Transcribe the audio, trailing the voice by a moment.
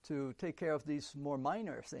to take care of these more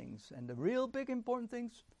minor things. And the real big important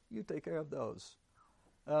things, you take care of those.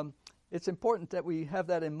 It's important that we have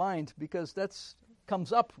that in mind, because that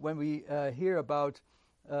comes up when we hear about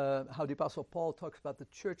how the Apostle Paul talks about the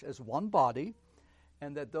church as one body,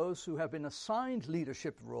 and that those who have been assigned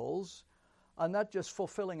leadership roles are not just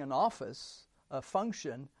fulfilling an office, a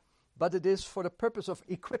function, but it is for the purpose of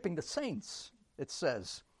equipping the saints, it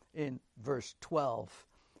says in verse 12.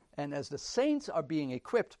 And as the saints are being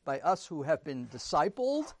equipped by us who have been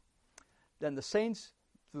discipled, then the saints,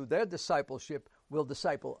 through their discipleship, will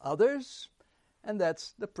disciple others, and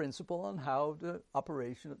that's the principle on how the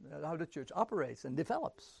church operates and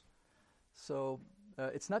develops. So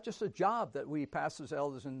it's not just a job that we pastors,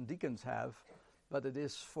 elders, and deacons have, but it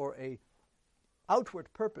is for a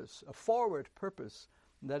outward purpose, a forward purpose,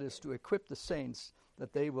 and that is to equip the saints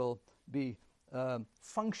that they will be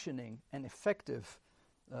functioning and effective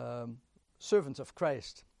servants of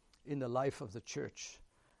Christ in the life of the church.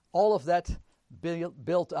 All of that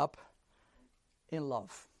built up in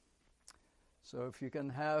love. So if you can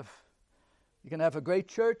have a great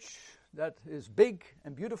church that is big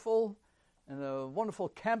and beautiful and a wonderful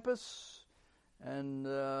campus, and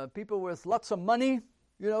people with lots of money,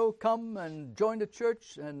 come and join the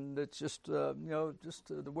church, and it's just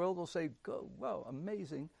the world will say, wow,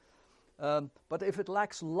 amazing. But if it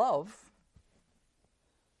lacks love,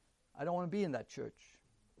 I don't want to be in that church.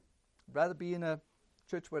 I'd rather be in a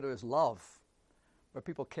church where there is love, where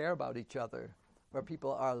people care about each other, where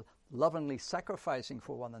people are lovingly sacrificing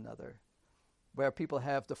for one another, where people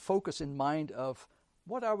have the focus in mind of,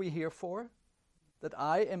 what are we here for? That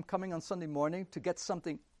I am coming on Sunday morning to get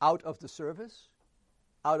something out of the service,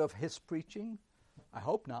 out of his preaching? I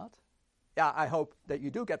hope not. Yeah, I hope that you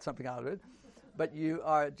do get something out of it, but you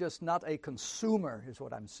are just not a consumer, is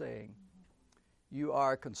what I'm saying. You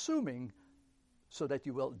are consuming so that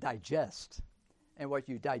you will digest. And what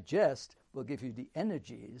you digest will give you the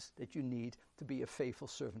energies that you need to be a faithful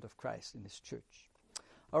servant of Christ in his church.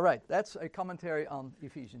 All right, that's a commentary on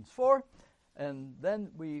Ephesians 4. And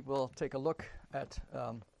then we will take a look at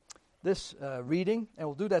this reading, and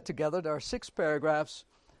we'll do that together. There are 6 paragraphs.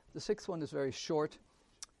 The 6th one is very short,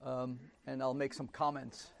 and I'll make some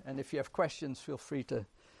comments. And if you have questions, feel free to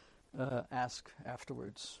ask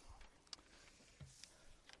afterwards.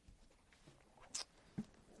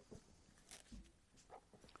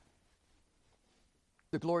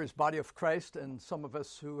 The glorious body of Christ, and some of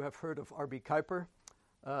us who have heard of R.B. Kuiper,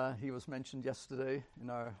 he was mentioned yesterday in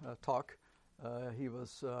our talk. He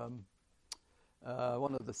was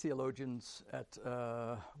one of the theologians at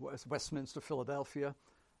Westminster, Philadelphia,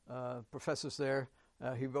 professors there.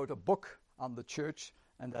 He wrote a book on the church,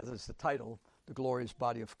 and that is the title, The Glorious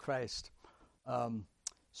Body of Christ.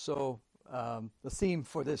 So the theme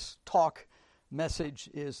for this talk message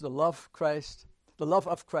is the love of Christ. To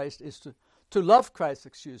love Christ is to love Christ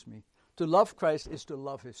is to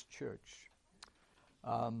love his church.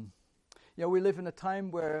 We live in a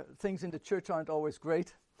time where things in the church aren't always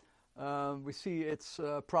great. We see its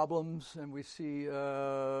problems, and we see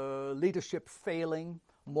leadership failing,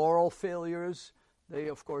 moral failures. They,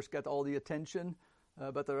 of course, get all the attention,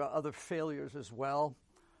 but there are other failures as well.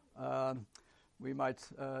 We might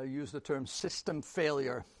use the term system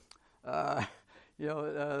failure. The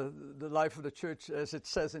life of the church, as it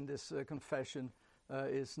says in this confession,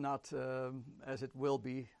 is not as it will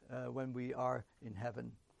be when we are in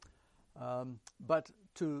heaven. But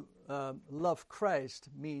to love Christ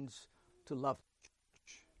means to love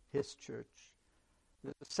his church.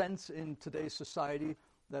 There's a sense in today's society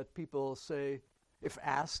that people say, if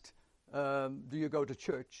asked, do you go to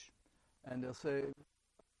church? And they'll say,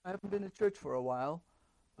 I haven't been to church for a while,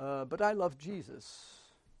 but I love Jesus.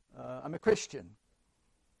 I'm a Christian.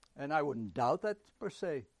 And I wouldn't doubt that per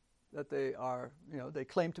se, that they are, they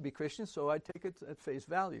claim to be Christians, so I take it at face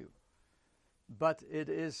value. But it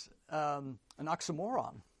is an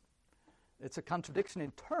oxymoron. It's a contradiction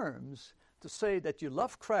in terms to say that you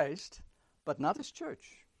love Christ, but not his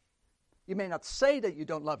church. You may not say that you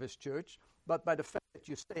don't love his church, but by the fact that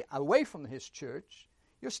you stay away from his church,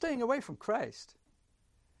 you're staying away from Christ.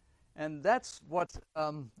 And that's what,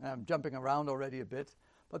 I'm jumping around already a bit,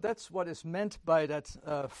 but that's what is meant by that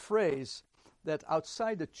phrase that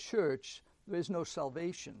outside the church there is no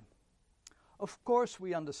salvation. Of course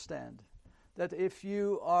we understand that if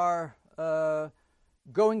you are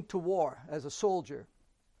going to war as a soldier,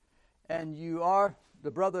 and you are,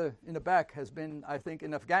 the brother in the back has been, I think,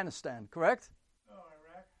 in Afghanistan, correct? No,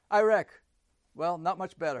 Iraq. Iraq. Well, not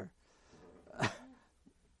much better.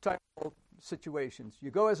 Typical situations. You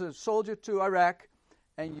go as a soldier to Iraq,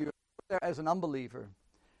 and you're there as an unbeliever,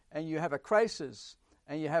 and you have a crisis,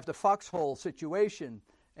 and you have the foxhole situation,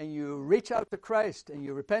 and you reach out to Christ, and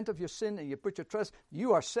you repent of your sin, and you put your trust,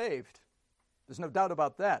 you are saved. There's no doubt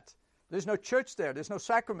about that. There's no church there. There's no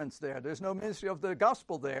sacraments there. There's no ministry of the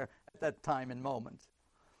gospel there at that time and moment.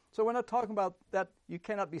 So we're not talking about that you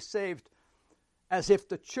cannot be saved as if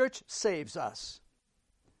the church saves us.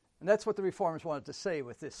 And that's what the Reformers wanted to say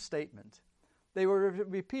with this statement. They were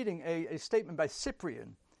repeating a statement by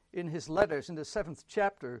Cyprian in his letters in the 7th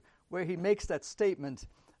chapter, where he makes that statement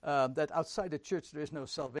that outside the church there is no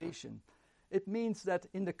salvation. It means that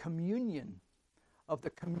in the communion of the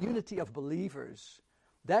community of believers,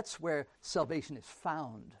 that's where salvation is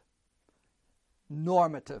found,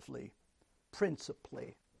 normatively,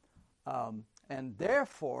 principally. And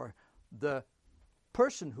therefore, the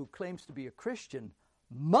person who claims to be a Christian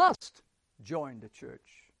must join the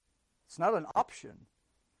church. It's not an option.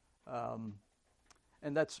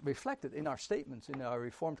 And that's reflected in our statements, in our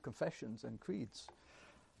Reformed confessions and creeds.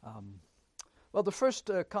 Well, the first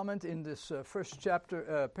comment in this first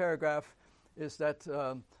chapter, paragraph, is that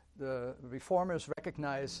the Reformers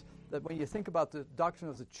recognize that when you think about the doctrine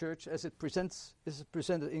of the church as it is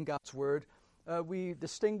presented in God's Word, we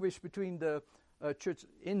distinguish between the church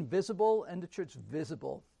invisible and the church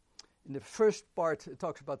visible. In the first part, it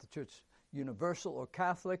talks about the church universal or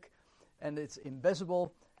Catholic, and it's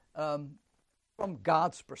invisible from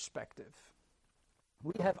God's perspective.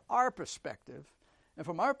 We have our perspective, and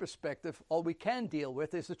from our perspective, all we can deal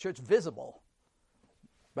with is the church visible,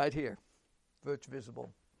 right here, church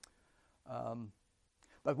visible.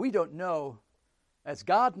 But we don't know, as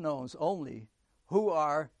God knows only, who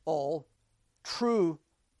are all true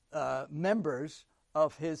members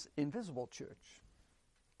of His invisible church.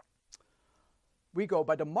 We go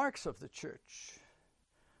by the marks of the church.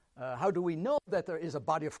 How do we know that there is a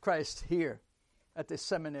body of Christ here at this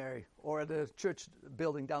seminary or at a church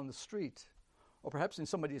building down the street? Or perhaps in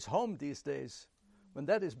somebody's home these days, when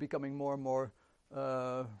that is becoming more and more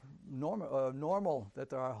normal, that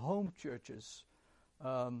there are home churches.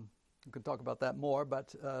 We can talk about that more,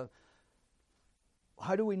 but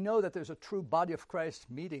how do we know that there's a true body of Christ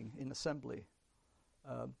meeting in assembly?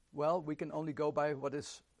 Well, we can only go by what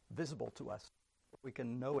is visible to us. We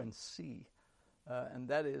can know and see. And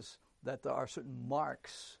that is that there are certain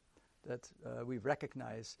marks that we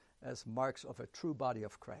recognize as marks of a true body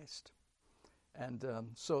of Christ. And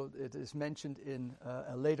so it is mentioned in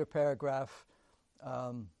a later paragraph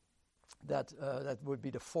that would be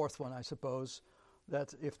the fourth one, I suppose,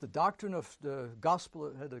 that if the doctrine of the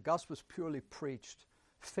gospel is purely preached,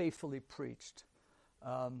 faithfully preached.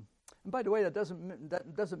 And by the way, that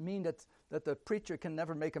doesn't mean that the preacher can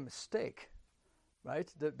never make a mistake,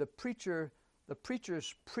 right? The preacher's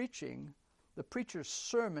preaching, the preacher's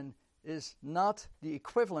sermon is not the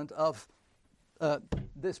equivalent of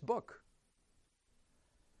this book.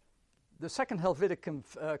 The Second Helvetic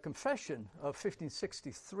Confession of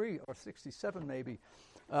 1563 or 67 maybe,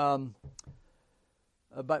 by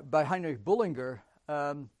Heinrich Bullinger,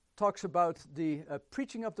 talks about the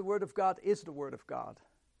preaching of the Word of God is the Word of God.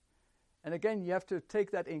 And again, you have to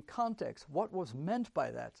take that in context. What was meant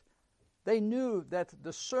by that? They knew that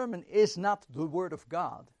the sermon is not the Word of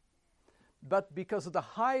God, but because of the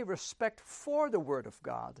high respect for the Word of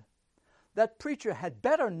God, that preacher had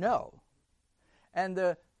better know, and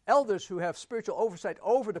the elders who have spiritual oversight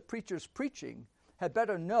over the preacher's preaching had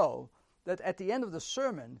better know that at the end of the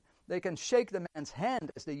sermon, they can shake the man's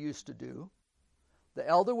hand as they used to do. The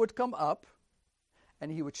elder would come up,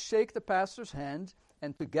 and he would shake the pastor's hand,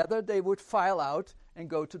 and together they would file out and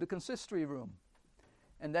go to the consistory room.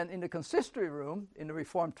 And then in the consistory room, in the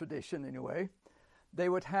Reformed tradition anyway, they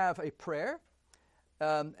would have a prayer,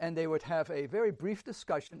 and they would have a very brief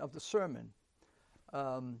discussion of the sermon.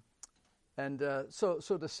 So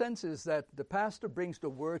the sense is that the pastor brings the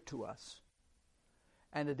word to us,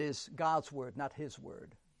 and it is God's word, not his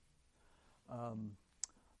word.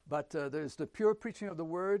 But there's the pure preaching of the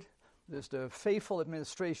word, there's the faithful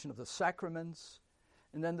administration of the sacraments,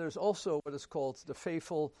 and then there's also what is called the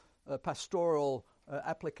faithful pastoral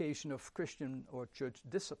application of Christian or church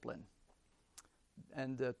discipline.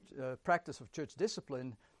 And the practice of church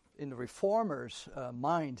discipline in the Reformers'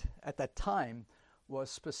 mind at that time was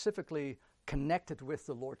specifically connected with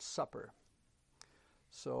the Lord's Supper.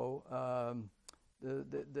 So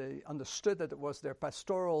they understood that it was their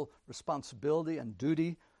pastoral responsibility and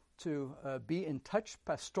duty to be in touch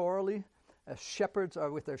pastorally, as shepherds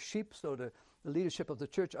are with their sheep, so the leadership of the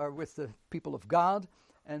church are with the people of God,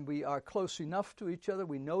 and we are close enough to each other,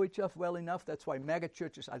 we know each other well enough. That's why mega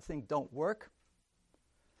churches, I think, don't work.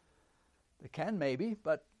 They can maybe,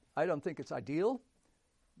 but I don't think it's ideal.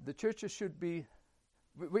 The churches should be...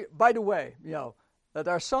 by the way, There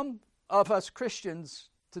are some of us Christians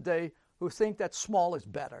today who think that small is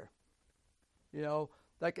better. You know,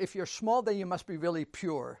 like if you're small, then you must be really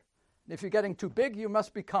pure. If you're getting too big, you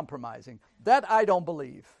must be compromising. That I don't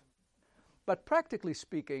believe. But practically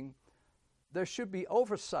speaking, there should be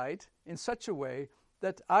oversight in such a way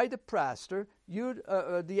that I, the pastor, you,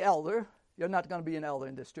 the elder, you're not going to be an elder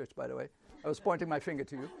in this church, by the way. I was pointing my finger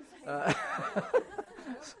to you.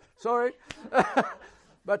 Sorry.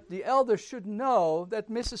 But the elder should know that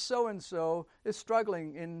Mrs. So-and-so is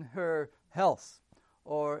struggling in her health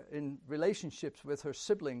or in relationships with her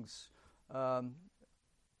siblings.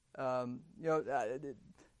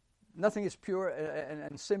 Nothing is pure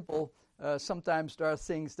and simple. Sometimes there are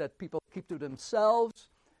things that people keep to themselves,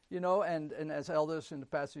 and as elders in the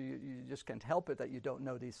past, you just can't help it that you don't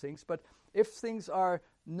know these things. But if things are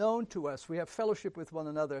known to us, we have fellowship with one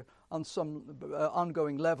another on some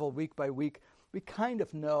ongoing level, week by week, we kind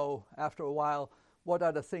of know after a while what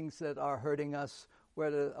are the things that are hurting us, where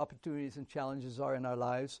the opportunities and challenges are in our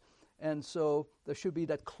lives. And so there should be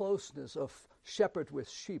that closeness of shepherd with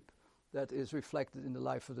sheep that is reflected in the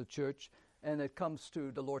life of the church. And it comes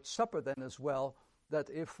to the Lord's Supper then as well, that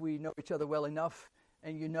if we know each other well enough,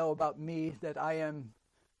 and you know about me that I am,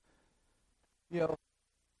 the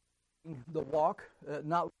walk,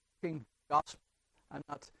 not walking the gospel.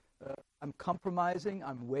 I'm compromising,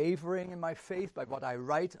 I'm wavering in my faith by what I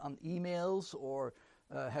write on emails or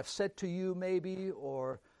have said to you maybe,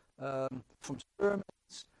 or from sermons.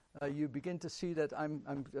 You begin to see that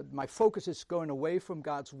my focus is going away from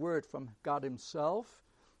God's word, from God himself.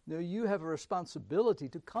 Now you have a responsibility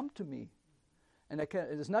to come to me. And it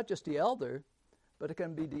is not just the elder, but it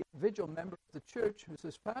can be the individual member of the church who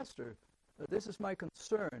says, Pastor, this is my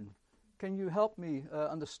concern. Can you help me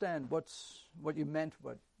understand what you meant?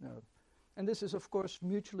 And this is, of course,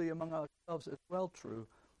 mutually among ourselves as well true,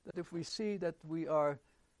 that if we see that we are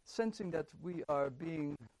sensing that we are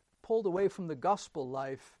being pulled away from the gospel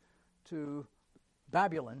life to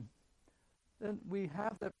Babylon, then we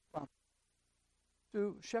have that responsibility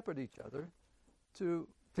to shepherd each other, to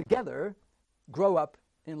together grow up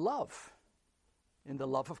in love, in the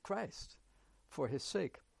love of Christ for his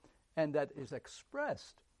sake. And that is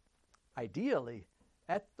expressed, ideally,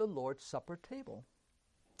 at the Lord's Supper table.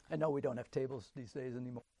 I know we don't have tables these days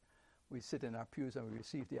anymore. We sit in our pews and we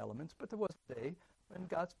receive the elements, but there was a day when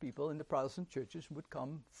God's people in the Protestant churches would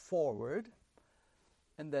come forward,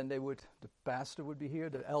 and then the pastor would be here,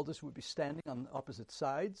 the elders would be standing on opposite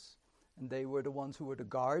sides, and they were the ones who were the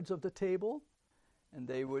guards of the table, and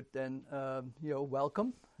they would then,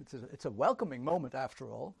 welcome. It's a welcoming moment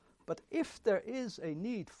after all, but if there is a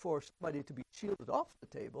need for somebody to be shielded off the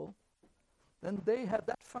table, then they have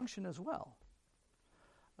that function as well.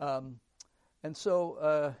 And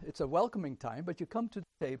so it's a welcoming time, but you come to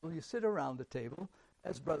the table, you sit around the table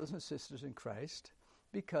as brothers and sisters in Christ,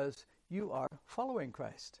 because you are following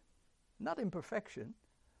Christ. Not in perfection,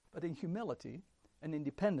 but in humility and in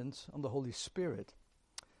dependence on the Holy Spirit.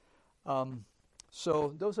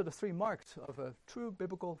 So those are the three marks of a true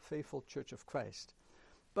biblical, faithful Church of Christ.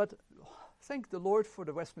 But thank the Lord for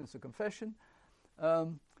the Westminster Confession.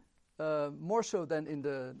 More so than in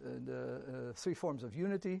the three forms of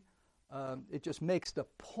unity, it just makes the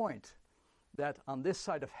point that on this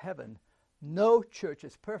side of heaven, no church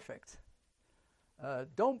is perfect.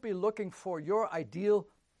 Don't be looking for your ideal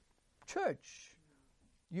church.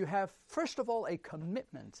 You have, first of all, a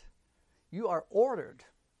commitment. You are ordered,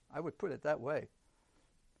 I would put it that way.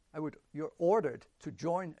 You're ordered to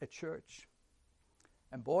join a church.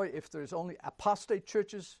 And boy, if there's only apostate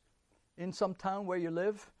churches in some town where you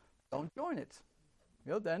live, don't join it.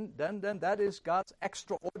 Then that is God's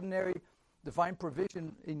extraordinary divine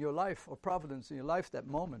provision in your life, or providence in your life that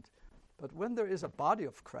moment. But when there is a body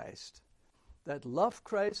of Christ that love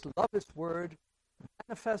Christ, love his word,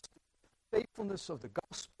 manifest faithfulness of the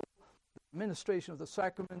gospel, the administration of the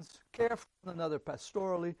sacraments, care for one another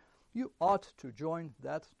pastorally, you ought to join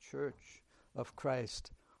that church of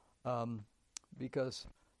Christ, because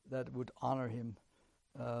that would honor him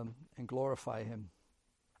and glorify him.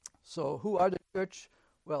 So who are the church?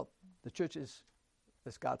 Well, the church is,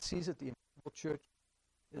 as God sees it, the invisible church.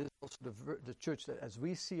 It is also the church that, as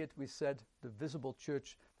we see it, we said, the visible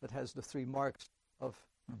church that has the three marks of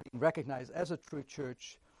being recognized as a true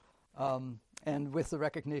church, and with the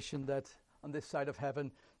recognition that on this side of heaven,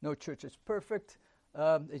 no church is perfect.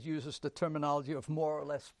 It uses the terminology of more or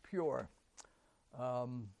less pure.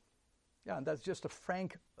 And that's just a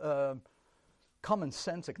frank, common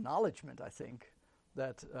sense acknowledgement, I think,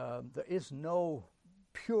 that there is no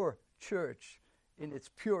pure church in its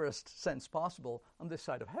purest sense possible on this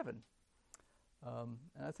side of heaven. And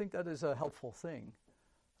I think that is a helpful thing.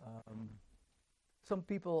 Some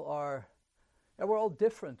people are, we're all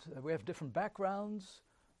different. We have different backgrounds,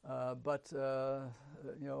 but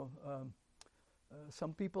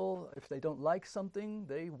some people, if they don't like something,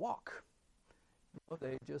 they walk.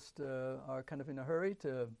 They just are kind of in a hurry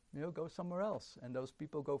to go somewhere else. And those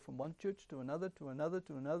people go from one church to another, to another,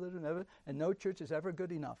 to another, to another, and no church is ever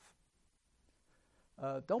good enough.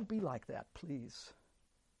 Don't be like that, please.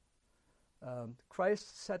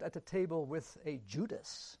 Christ sat at the table with a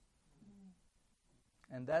Judas.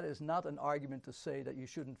 And that is not an argument to say that you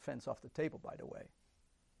shouldn't fence off the table, by the way.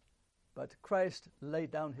 But Christ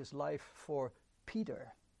laid down his life for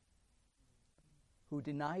Peter, who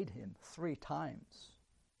denied him 3 times.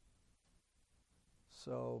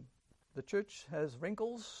 So the church has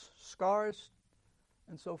wrinkles, scars,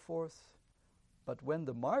 and so forth. But when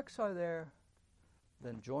the marks are there,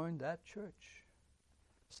 then join that church.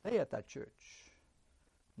 Stay at that church.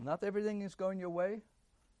 Not everything is going your way.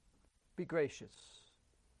 Be gracious.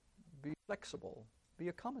 Be flexible. Be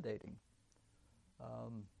accommodating.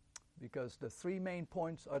 Because the 3 main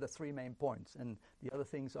points are the 3 main points, and the other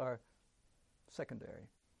things are secondary.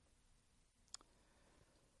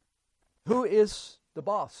 Who is the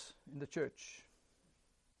boss in the church?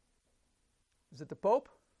 Is it the Pope?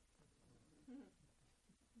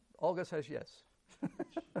 Olga says yes. It's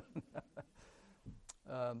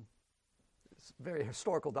a very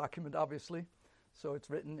historical document, obviously. So it's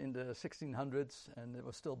written in the 1600s, and it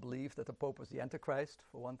was still believed that the Pope was the Antichrist,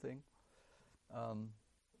 for one thing.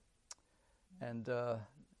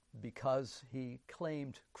 Because he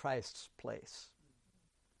claimed Christ's place.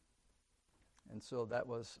 And so that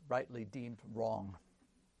was rightly deemed wrong.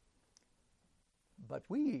 But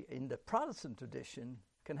we, in the Protestant tradition,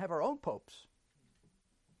 can have our own popes.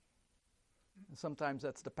 And sometimes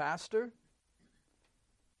that's the pastor,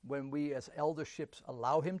 when we as elderships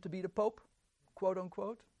allow him to be the Pope, quote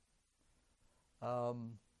unquote. We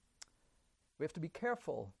have to be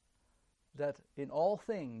careful that in all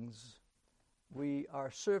things we are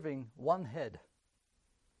serving one head,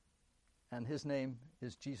 and his name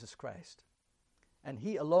is Jesus Christ. And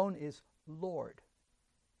he alone is Lord.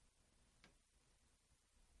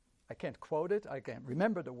 I can't quote it, I can't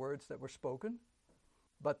remember the words that were spoken,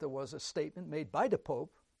 but there was a statement made by the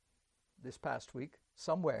Pope this past week,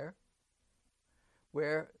 somewhere,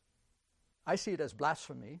 where I see it as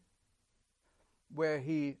blasphemy, where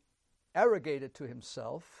he arrogated to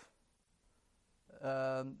himself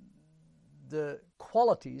the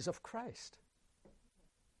qualities of Christ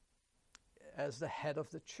as the head of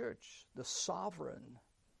the church, the sovereign.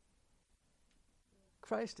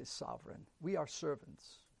 Christ is sovereign. We are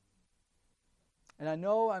servants. And I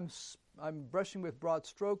know I'm brushing with broad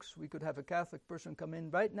strokes. We could have a Catholic person come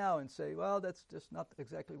in right now and say, well, that's just not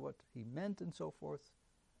exactly what he meant and so forth.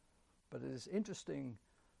 But it is interesting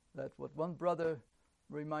that what one brother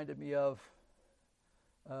reminded me of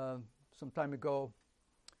some time ago,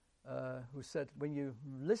 who said, when you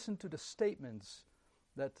listen to the statements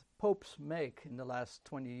that popes make in the last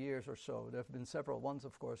 20 years or so, there have been several ones,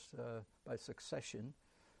 of course, by succession,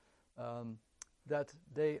 that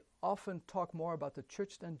they often talk more about the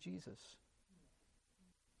church than Jesus.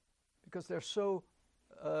 Because they're so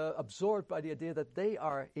absorbed by the idea that they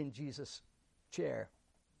are in Jesus' chair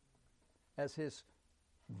as his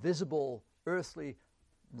visible earthly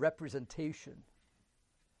representation.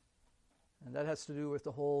 And that has to do with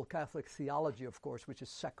the whole Catholic theology, of course, which is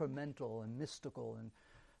sacramental and mystical, and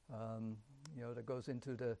that goes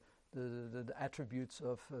into the attributes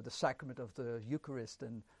of the sacrament of the Eucharist,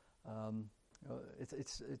 and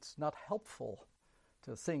it's not helpful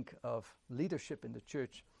to think of leadership in the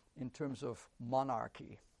church in terms of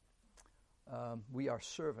monarchy. We are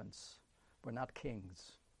servants; we're not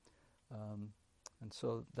kings. And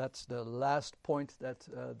so that's the last point that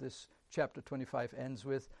this chapter 25 ends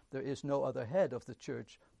with. There is no other head of the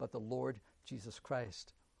church but the Lord Jesus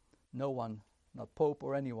Christ. No one, not Pope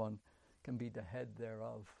or anyone, can be the head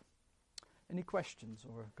thereof. Any questions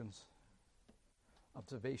or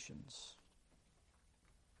observations?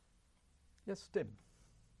 Yes, Tim.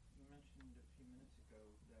 You mentioned a few minutes ago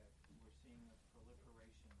that we're seeing a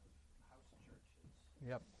proliferation of house churches.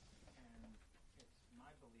 Yep. And it's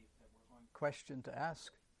my belief that we're going to... Question to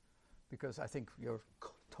ask, because I think you're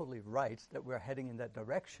totally right that we're heading in that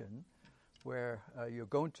direction where you're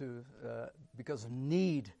going to, because of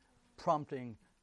need prompting